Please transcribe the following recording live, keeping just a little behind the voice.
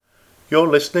You're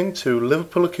listening to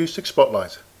Liverpool Acoustic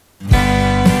Spotlight.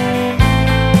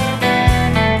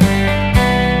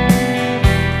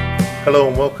 Hello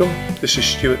and welcome. This is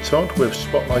Stuart Todd with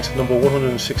Spotlight number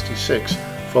 166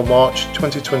 for March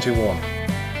 2021.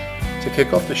 To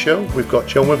kick off the show, we've got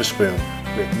John Witherspoon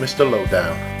with Mr.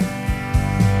 Lowdown.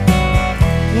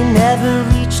 You never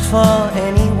reached for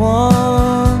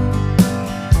anyone,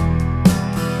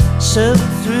 circled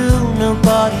through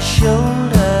nobody's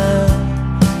shoulder.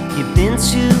 You've been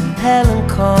to hell and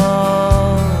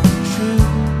called true.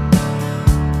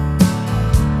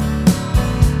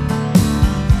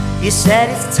 You said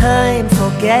it's time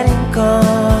for getting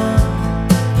gone,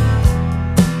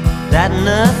 that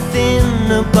nothing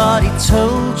nobody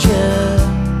told you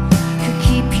could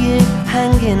keep you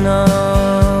hanging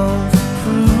on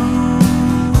through.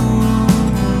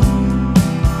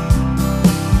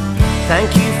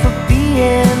 Thank you for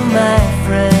being my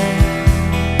friend.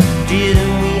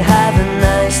 Didn't we have a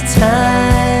nice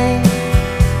time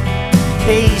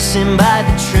pacing by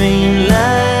the train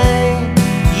line?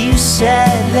 You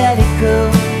said let it go,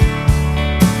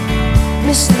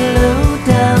 Mr.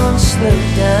 Lowdown, slow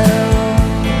down.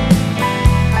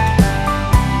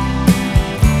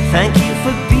 Thank you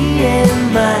for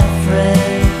being my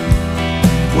friend,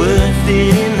 worth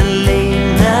it in the late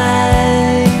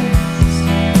nights,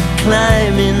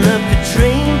 climbing up the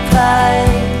train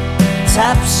pipe,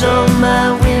 taps on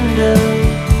my window,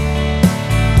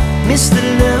 Mr.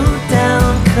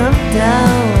 Lowdown, come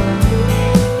down.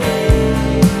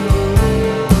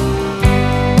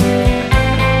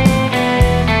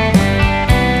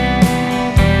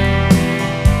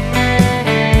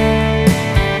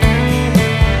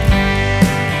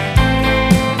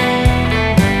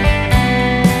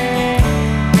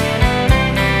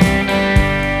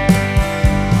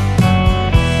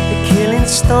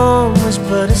 Storm was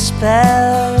but a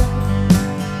spell.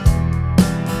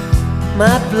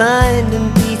 My blind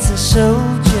and beaten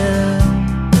soldier,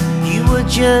 you were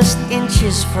just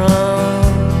inches from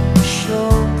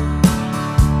shore.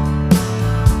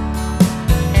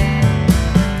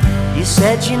 You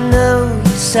said you know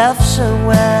yourself so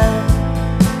well.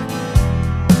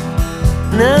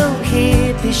 No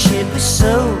hippie ship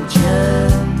soldier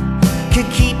could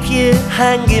keep you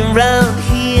hanging round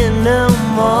here no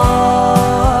more.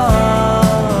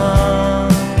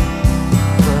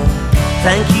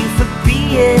 Thank you for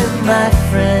being my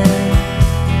friend.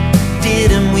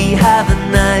 Didn't we have a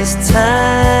nice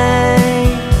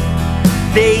time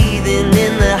bathing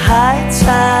in the high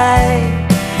tide?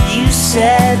 You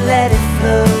said let it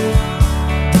flow,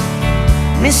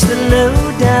 Mr.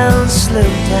 Lowdown,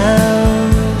 slow down.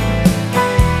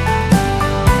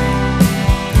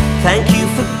 Thank you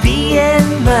for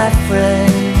being my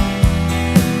friend,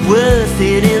 worth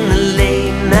it in the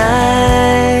late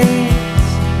nights,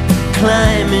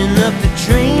 climbing up the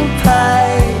drain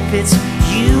pipe. It's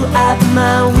you at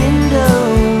my window,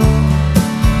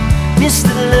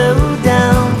 Mr.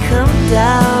 Lowdown, come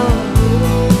down.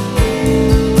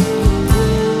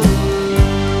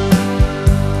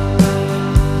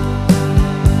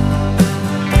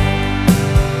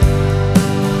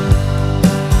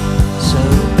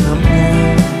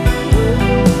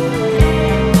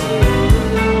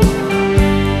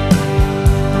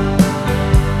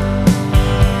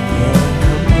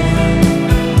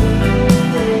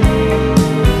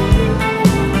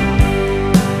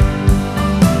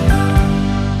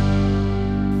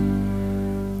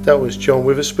 That was John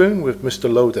Witherspoon with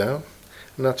Mr. Lowdown,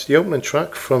 and that's the opening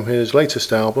track from his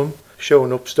latest album,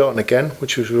 Showing Up Starting Again,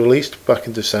 which was released back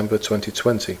in December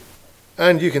 2020.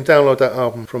 And you can download that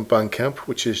album from Bandcamp,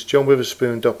 which is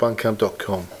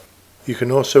johnwitherspoon.bandcamp.com. You can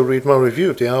also read my review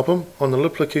of the album on the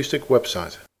Liverpool Acoustic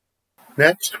website.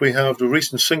 Next, we have the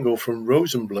recent single from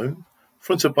Rose and Bloom,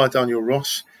 fronted by Daniel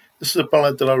Ross. This is a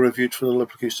ballad that I reviewed for the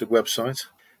Liverpool Acoustic website.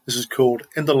 This is called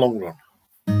In the Long Run.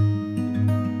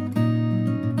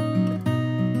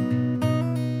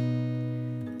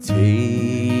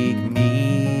 Take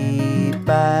me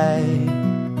back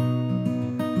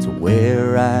to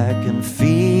where I can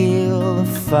feel the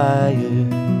fire,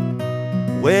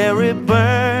 where it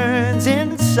burns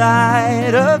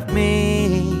inside of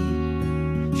me,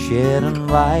 shedding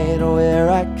light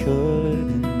where I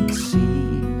couldn't see.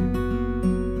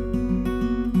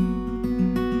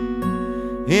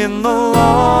 In the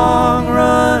long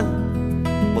run,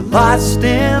 we're lost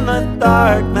in the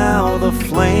dark now, the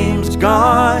flame's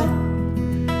gone.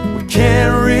 We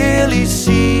can't really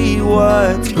see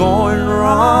what's going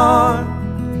wrong,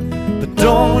 but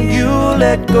don't you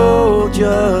let go,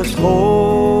 just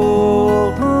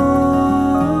hold on.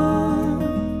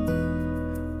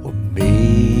 We're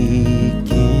making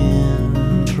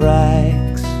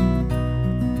tracks,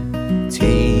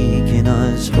 taking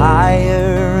us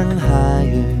higher and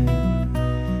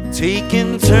higher,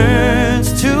 taking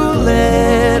turns to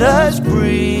let us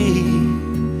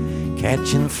breathe,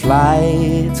 catching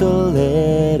flight to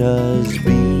let us be.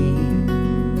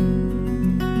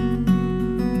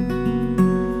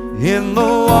 In the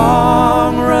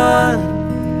long run,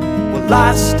 we're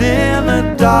lost in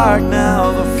the dark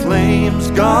now, the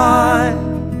flame's gone.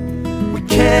 We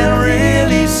can't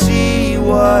really see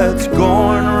what's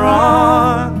going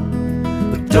wrong,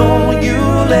 but don't you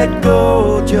let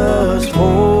go, just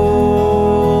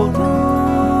hold on.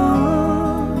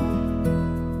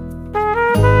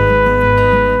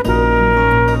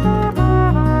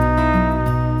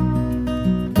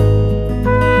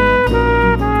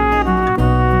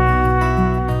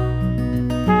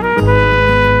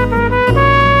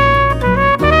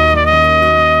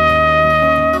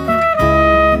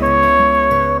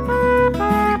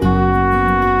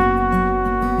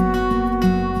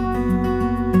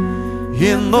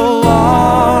 In the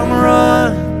long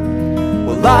run,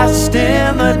 we're lost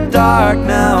in the dark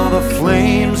now, the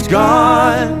flame's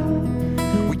gone.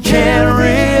 We can't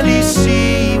really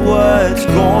see what's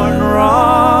going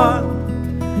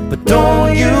wrong, but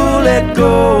don't you let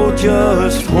go,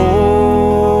 just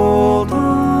hold on.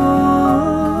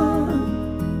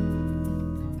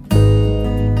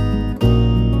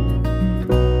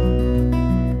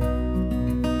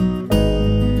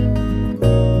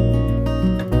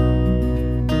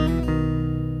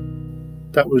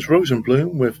 That was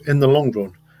Rosenbloom with In the Long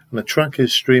Run, and the track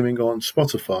is streaming on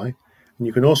Spotify, and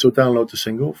you can also download the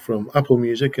single from Apple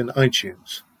Music and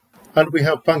iTunes. And we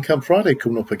have Bandcamp Friday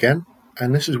coming up again,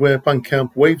 and this is where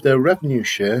Bandcamp waived their revenue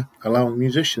share, allowing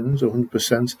musicians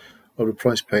 100% of the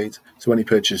price paid to any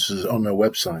purchases on their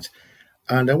website.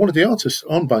 And one of the artists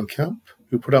on Bandcamp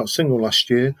who put out a single last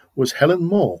year was Helen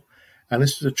Moore, and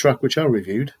this is a track which I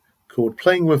reviewed called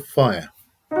Playing with Fire.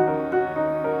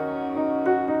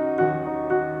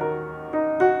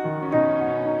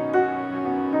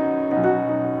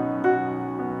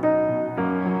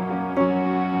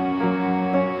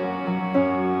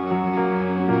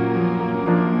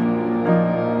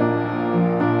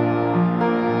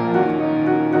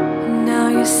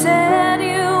 You said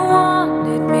you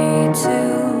wanted me to,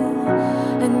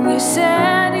 and you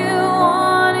said you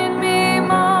wanted me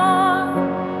more,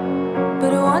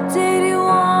 but what did you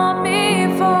want me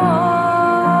for?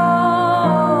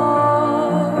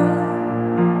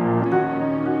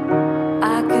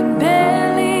 I can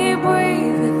barely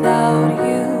breathe without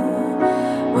you.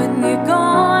 When you're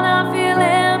gone, I feel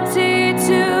empty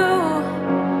too.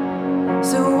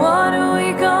 So what are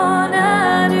we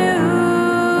gonna do?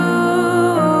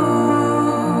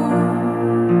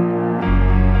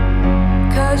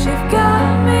 You've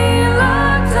got me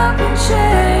locked up in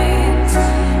chains,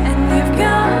 and you've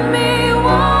got me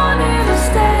wanting to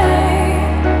stay,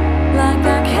 like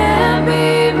I can't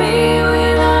be me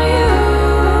without you.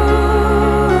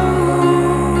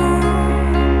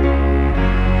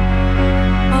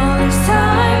 All this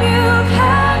time you've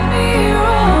had me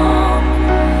wrong,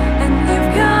 and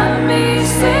you've got me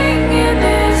singing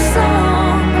this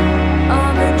song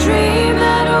of a dream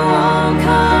that won't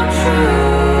come true.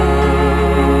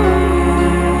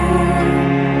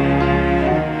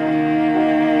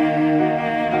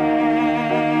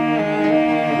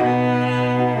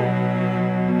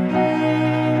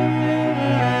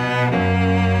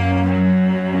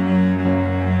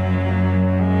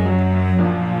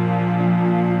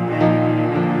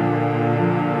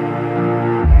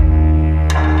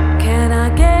 Can I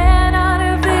get out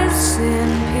of this in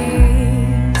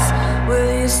peace?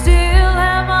 Will you still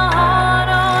have my heart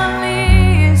on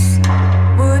lease?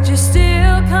 Would you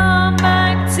still come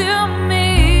back to me?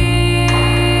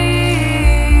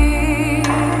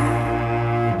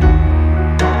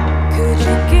 Could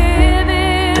you give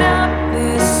it up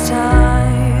this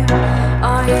time?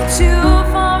 Are you too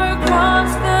far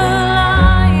across the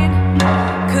line?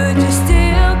 Could you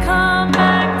still come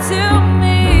back to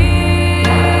me?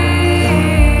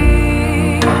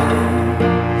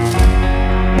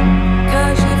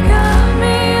 'Cause you've got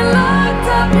me locked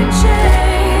up in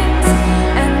chains,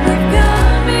 and you've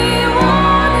got me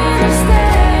wanting to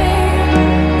stay,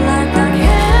 like I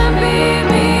can't be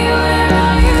me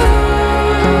without you.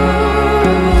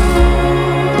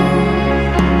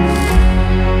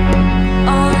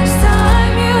 All this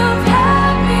time you've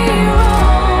had me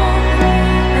wrong,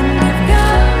 and you've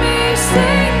got me singing.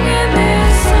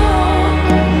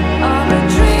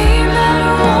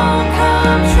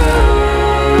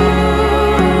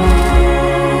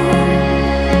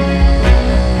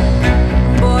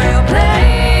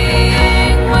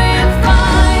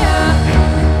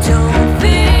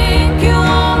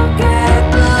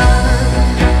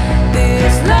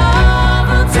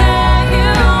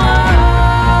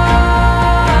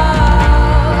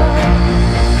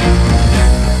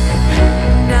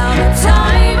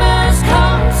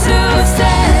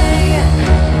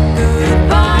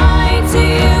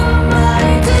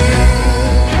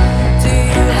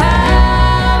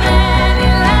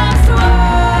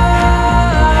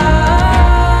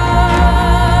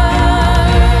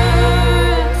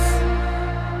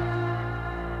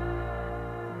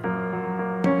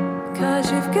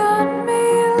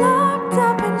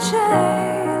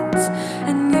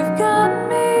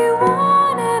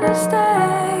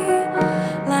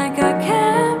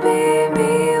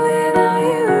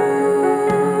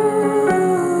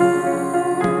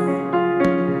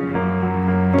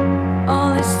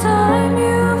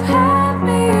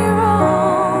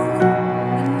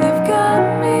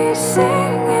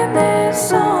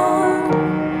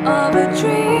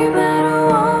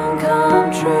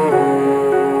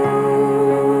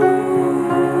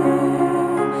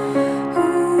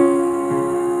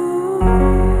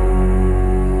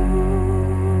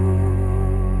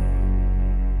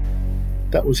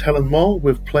 That was Helen Moore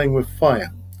with Playing with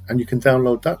Fire, and you can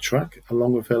download that track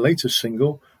along with her latest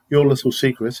single, Your Little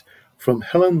Secret, from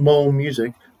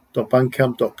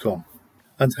helenmoremusic.bandcamp.com.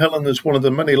 And Helen is one of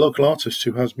the many local artists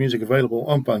who has music available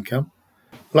on Bandcamp.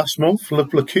 Last month,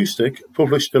 Liverpool Acoustic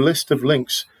published a list of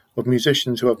links of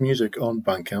musicians who have music on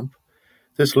Bandcamp.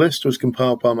 This list was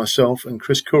compiled by myself and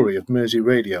Chris Curry of Mersey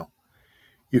Radio.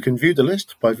 You can view the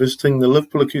list by visiting the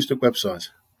Liverpool Acoustic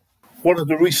website. One of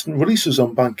the recent releases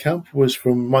on Bandcamp was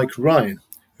from Mike Ryan,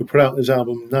 who put out his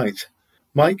album Night.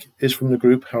 Mike is from the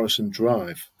group Harrison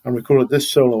Drive and recorded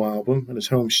this solo album in his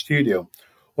home studio,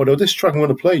 although this track I'm going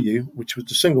to play you, which was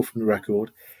the single from the record,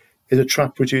 is a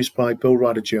track produced by Bill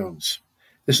Ryder Jones.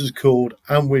 This is called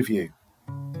I'm With You.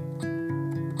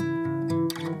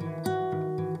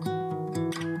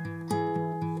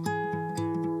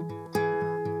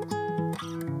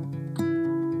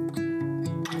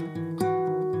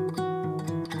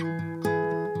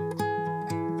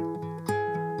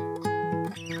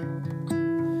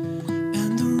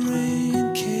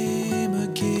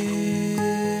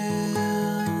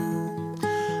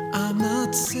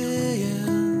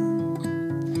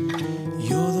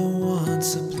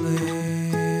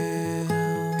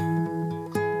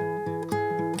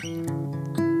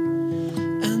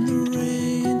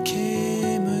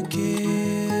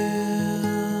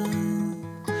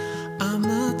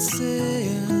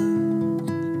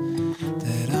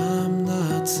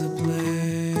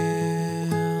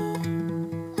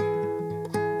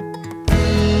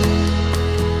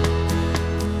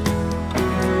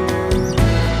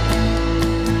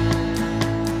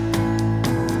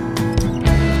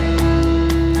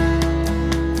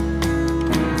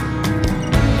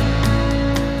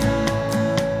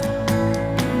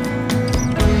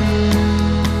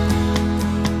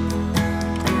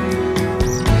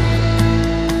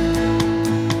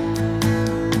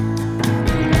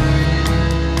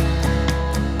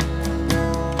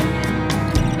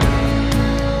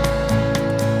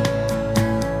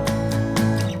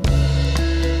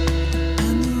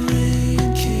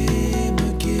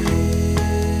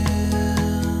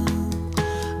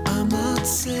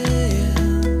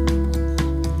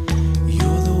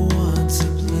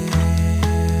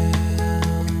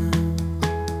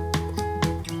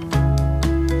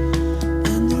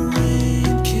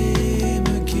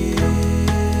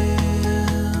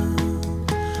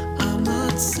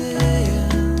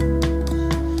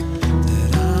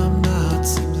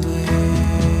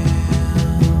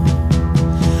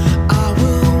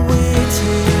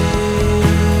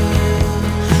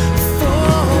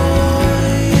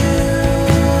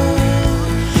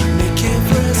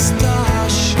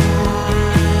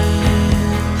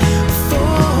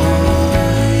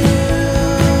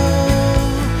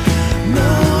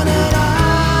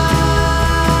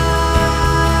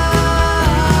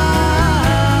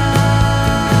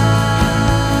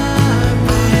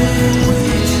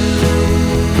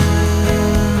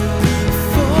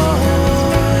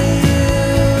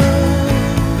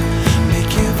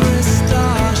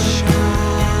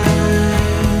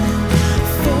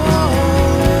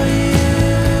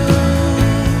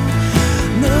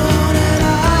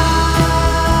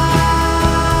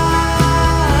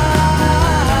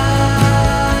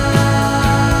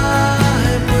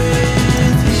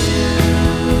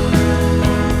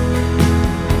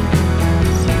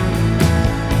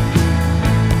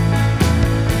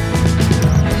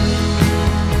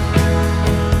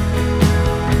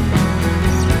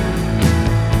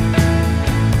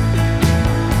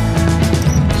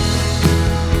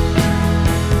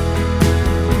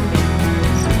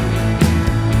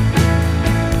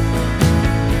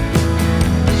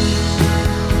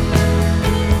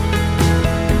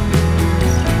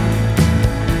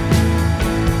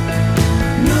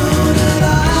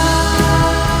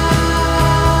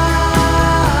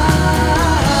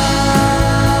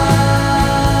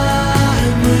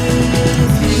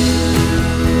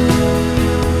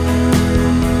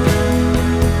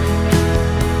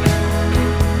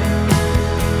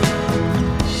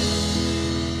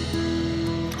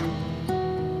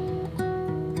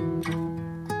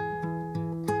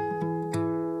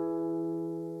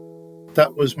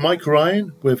 That was Mike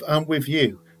Ryan with I'm With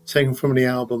You, taken from the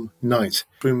album Night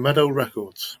through Meadow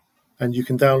Records. And you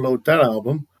can download that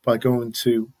album by going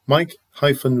to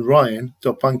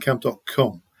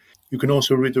mike-ryan.bandcamp.com. You can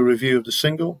also read the review of the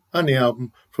single and the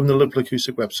album from the Liverpool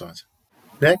Acoustic website.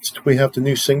 Next, we have the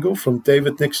new single from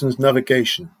David Nixon's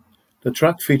Navigation. The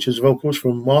track features vocals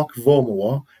from Mark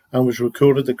Vormawar and was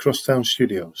recorded at Crosstown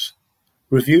Studios.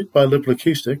 Reviewed by Liverpool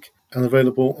Acoustic and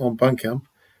available on Bandcamp,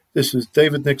 this is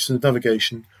David Nixon's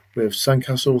Navigation with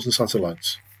Sandcastles and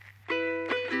Satellites.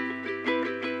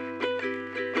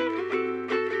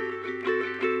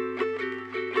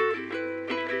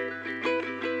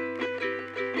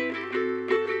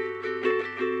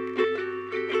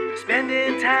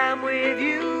 Spending time with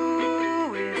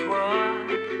you is what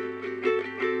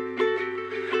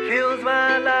fills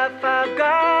my life. I've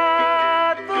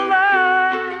got the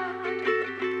lot.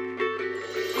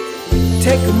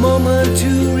 Take a moment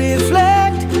to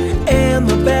reflect, and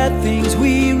the bad things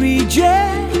we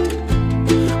reject,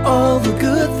 all the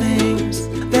good things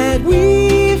that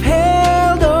we've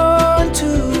held on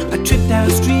to. A trip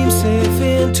downstream safe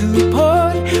into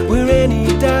port, where any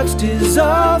doubts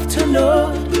dissolve to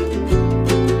naught.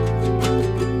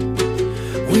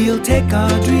 We'll take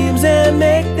our dreams and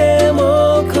make them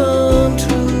all come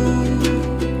true.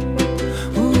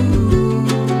 Ooh.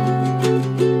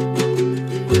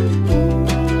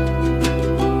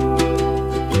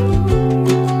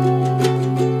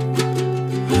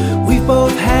 We've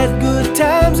both had good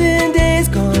times in days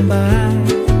gone by.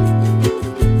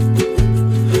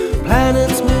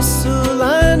 Planets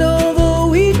misaligned, although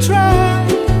we try.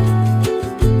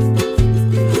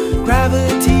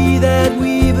 Gravity that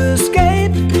we've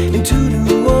escaped into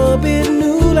new orbit,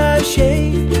 new life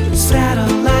shape.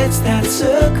 Satellites that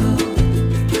circle,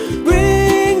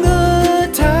 bring the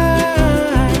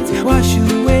tides. Wash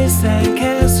away sand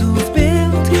castles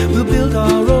built, we'll build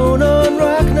our own on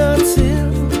rock, not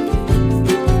silt.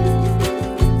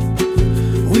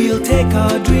 We'll take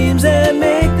our dreams and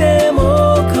make them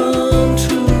all come true.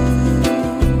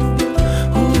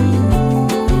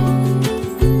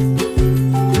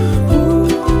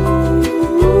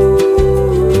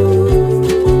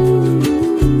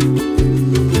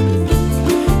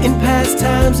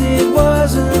 Times it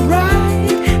wasn't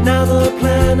right, now the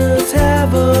planets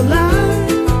have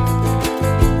aligned.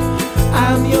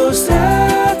 I'm your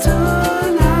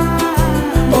satellite.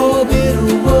 Orbit a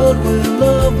world where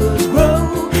lovers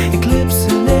grow,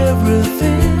 eclipsing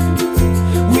everything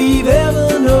we've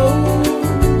ever known.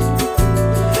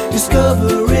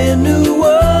 Discovering new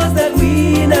worlds that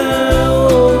we now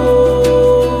own.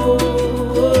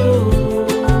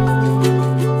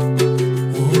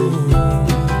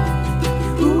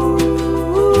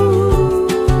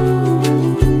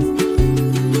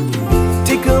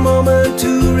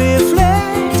 To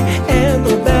reflect, and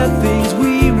the bad things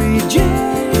we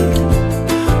reject,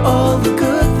 all the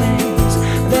good things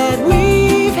that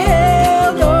we've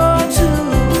held on to.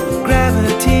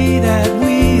 Gravity that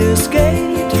we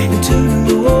escaped into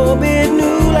new orbit,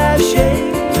 new life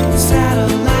shape.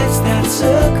 Satellites that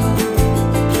circle,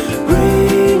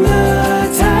 bring the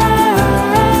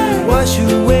tide. Wash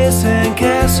away sand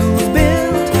castles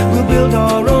built, we'll build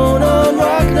our own on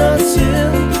rock, not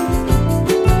silt.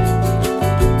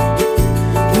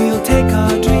 Take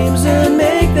our dreams and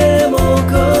make them all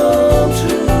come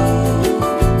true.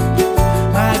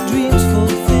 My dreams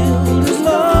fulfilled as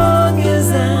long as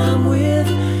I'm with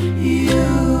you.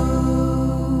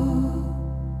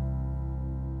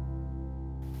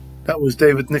 That was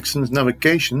David Nixon's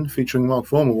Navigation featuring Mark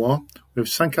Vormawar with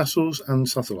Sandcastles and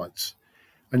Satellites.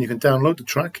 And you can download the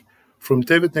track from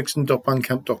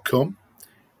davidnixon.bandcamp.com.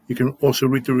 You can also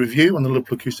read the review on the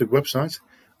Liverpool Acoustic website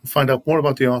and find out more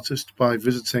about the artist by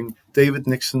visiting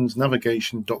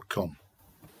davidnixonsnavigation.com.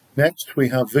 Next, we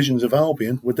have Visions of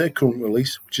Albion with their current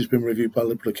release, which has been reviewed by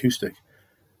Liverpool Acoustic.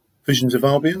 Visions of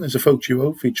Albion is a folk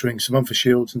duo featuring Samantha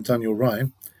Shields and Daniel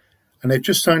Ryan, and they've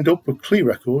just signed up with Clee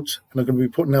Records and are going to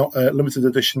be putting out a limited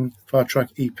edition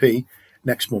 5-track EP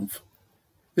next month.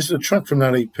 This is a track from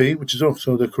that EP, which is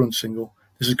also their current single.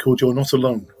 This is called You're Not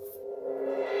Alone.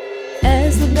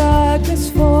 As the darkness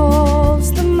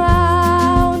falls, the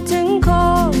mountain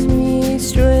calls me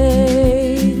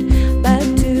straight back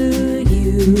to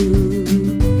you.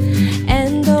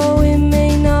 And though it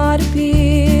may not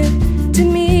appear to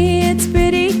me, it's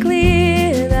pretty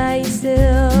clear that you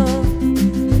still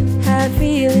have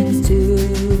feelings too.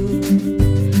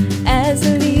 As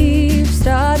the leaves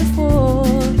start to fall,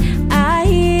 I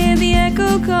hear the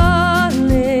echo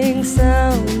calling,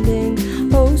 sounding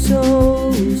oh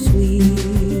so sweet.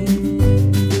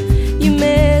 You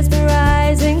mesmerize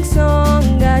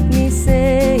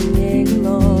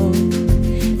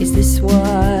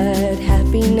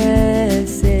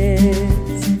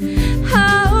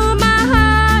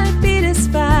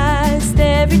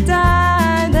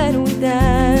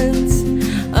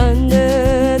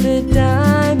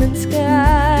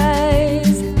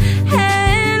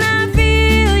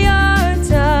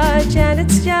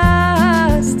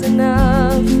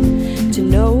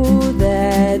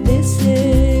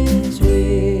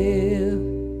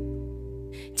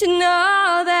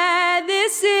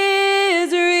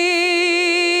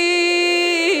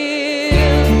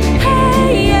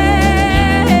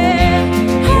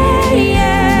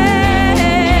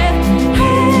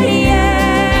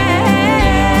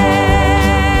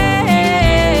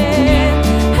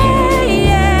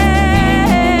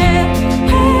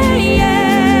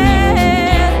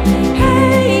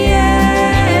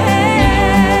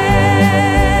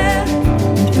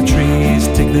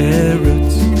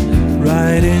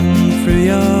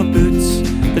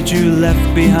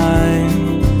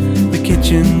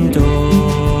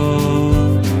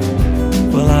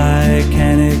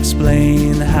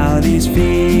these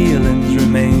feelings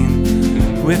remain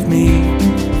with me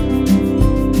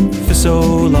for so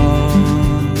long.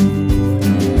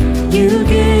 You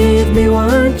gave me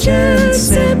one chance,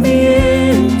 set me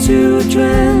into a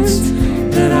trance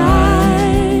that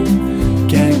I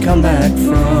Can't come back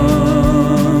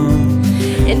from.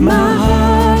 and my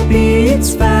heart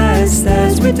beats fast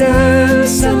as we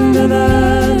dance under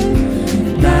the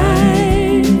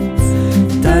night's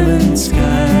diamond skies.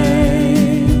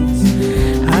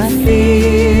 I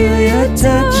feel your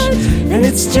touch, and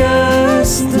it's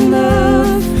just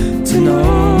enough to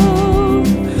know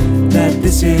that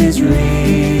this is real.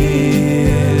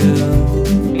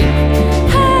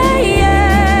 Hey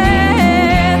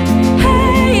yeah,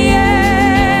 hey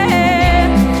yeah,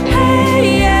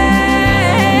 hey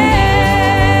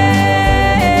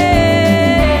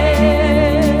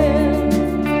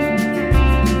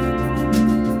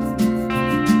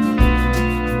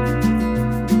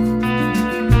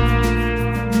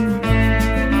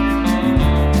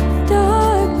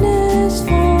darkness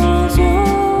falls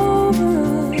over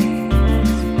us,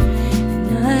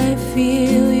 and I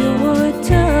feel your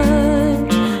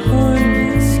touch on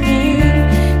my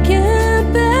skin.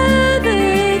 Can't bear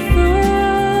the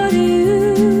thought of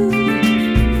you,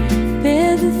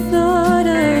 bear the thought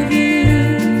of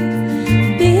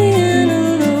you being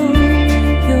alone.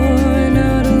 You're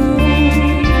not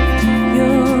alone.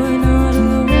 You're not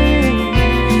alone.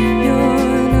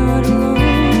 You're not alone.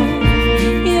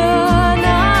 You're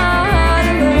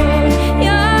not alone.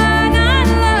 You're not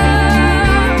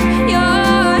alone.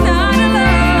 You're not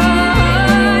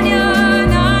alone. You're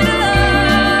not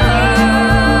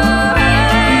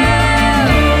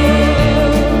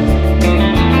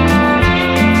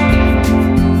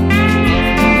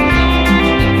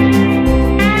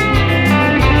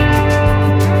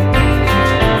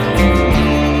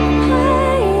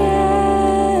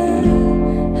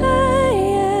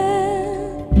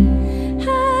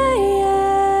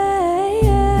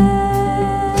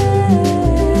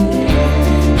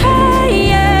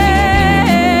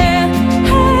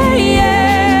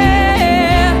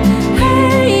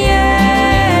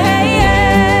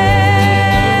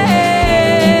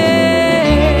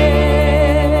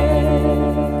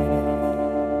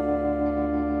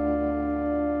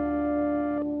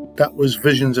That was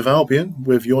Visions of Albion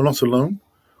with You're Not Alone,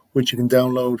 which you can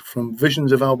download from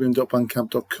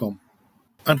visionsof-albion.bandcamp.com.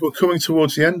 And we're coming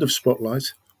towards the end of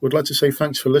Spotlight. We'd like to say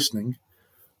thanks for listening.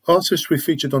 Artists we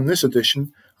featured on this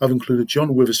edition have included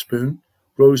John Witherspoon,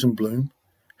 Rosenbloom,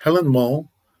 Helen Moll,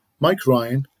 Mike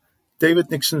Ryan, David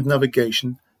Nixon's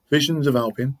Navigation, Visions of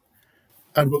Albion,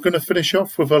 and we're going to finish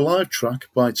off with a live track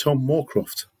by Tom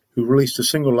Moorcroft, who released a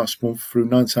single last month through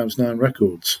 9x9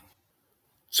 Records.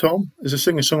 Tom is a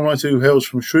singer-songwriter who hails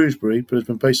from Shrewsbury but has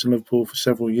been based in Liverpool for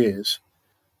several years.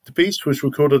 The Beast was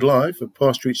recorded live at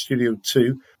Parr Street Studio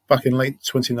 2 back in late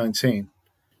 2019.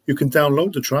 You can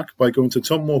download the track by going to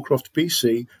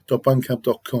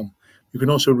tommmoorcroftbc.bandcamp.com. You can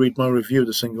also read my review of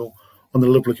the single on the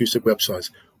Liverpool Acoustic website,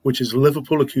 which is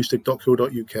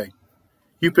liverpoolacoustic.co.uk.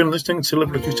 You've been listening to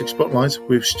Liverpool Acoustic Spotlight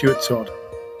with Stuart Todd.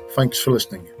 Thanks for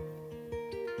listening.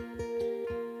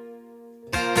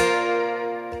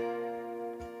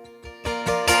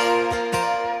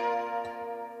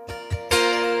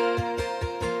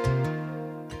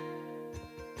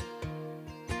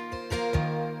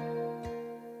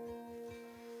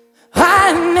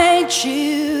 I made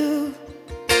you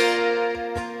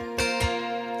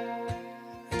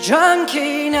drunk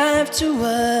enough to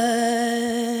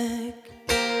work.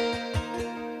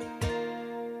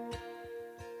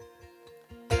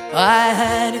 I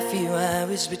had a few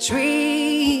hours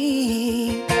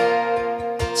between,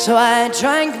 so I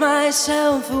drank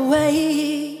myself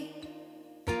away.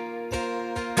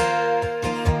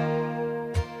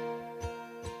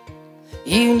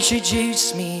 You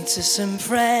introduced me to some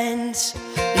friends.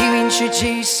 You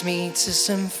introduced me to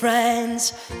some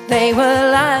friends. They were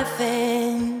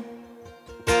laughing.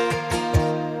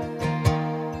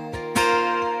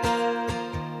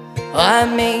 I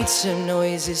made some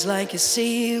noises like a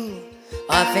seal.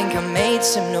 I think I made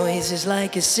some noises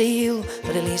like a seal,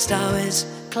 but at least I was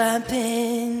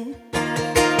clapping.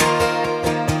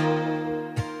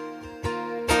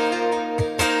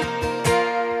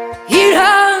 You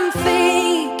don't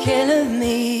think ill of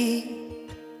me,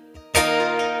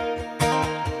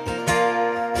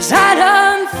 'cause I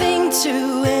don't think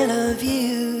too ill of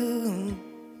you.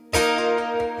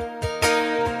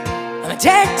 I'm a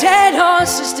dead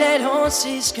horse as dead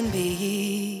horses can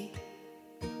be.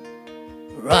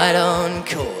 Right on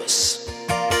course.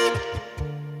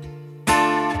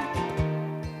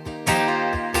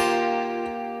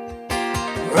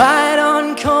 right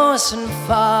on course and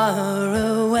far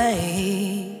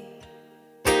away,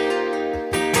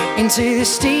 into the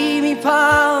steamy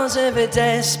piles of a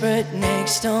desperate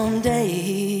next home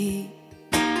day.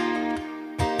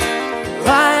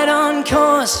 Right on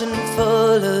course and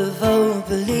full of hope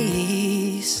at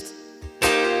least.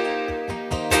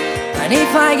 And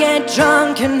if I get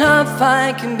drunk enough,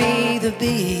 I can be the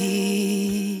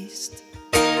beast.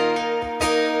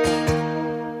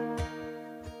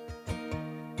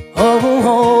 Oh, oh,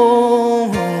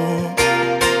 oh.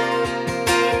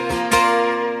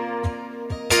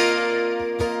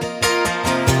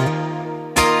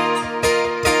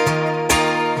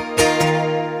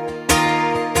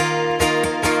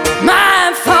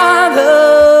 My father,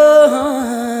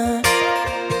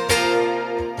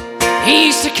 he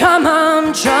used to come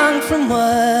home drunk from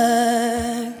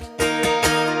work.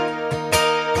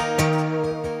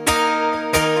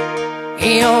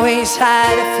 He always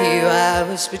had a few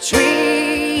hours between,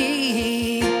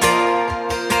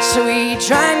 so he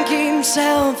drank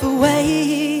himself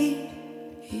away.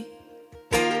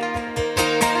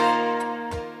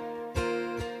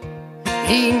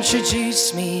 He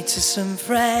introduced me to some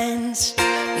friends.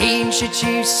 He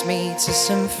introduced me to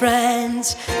some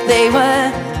friends. They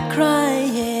were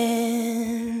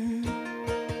crying,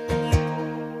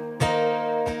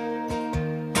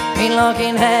 been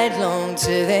looking headlong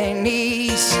to their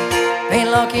knees,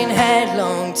 been looking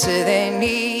headlong to their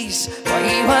knees, while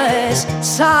he was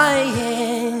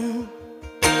sighing.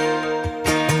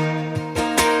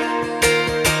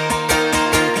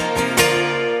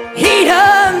 He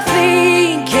don't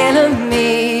think ill of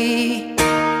me,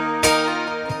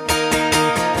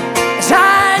 as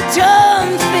I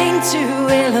don't think too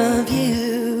ill of you.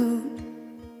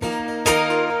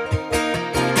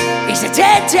 He's a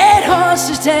dead horse,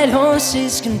 as dead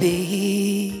horses can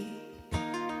be.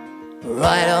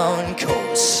 Right on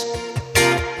course.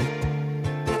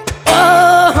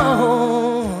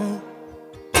 Oh,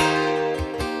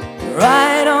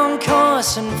 right on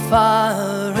course and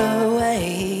far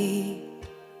away,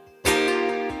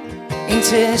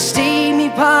 into the steamy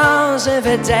piles of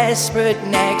a desperate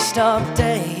next stop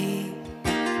day.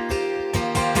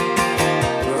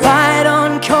 Right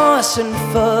on course and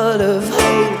full of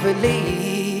hope at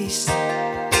least.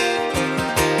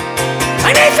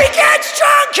 And if he gets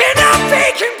drunk enough,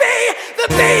 he can be the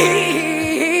beast.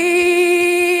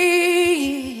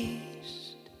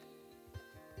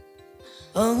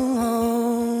 Oh.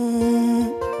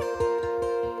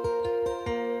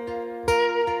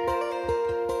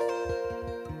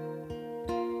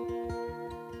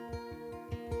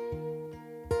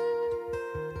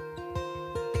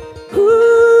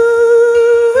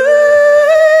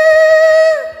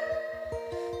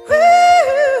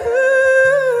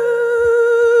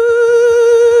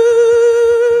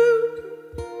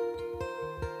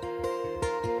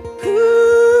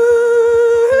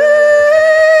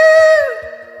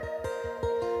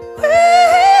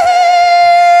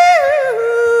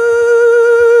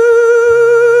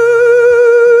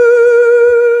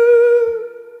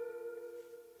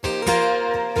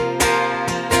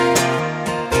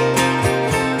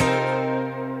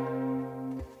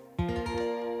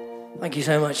 Thank you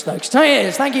so much, folks.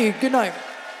 Cheers. Thank you. Good night.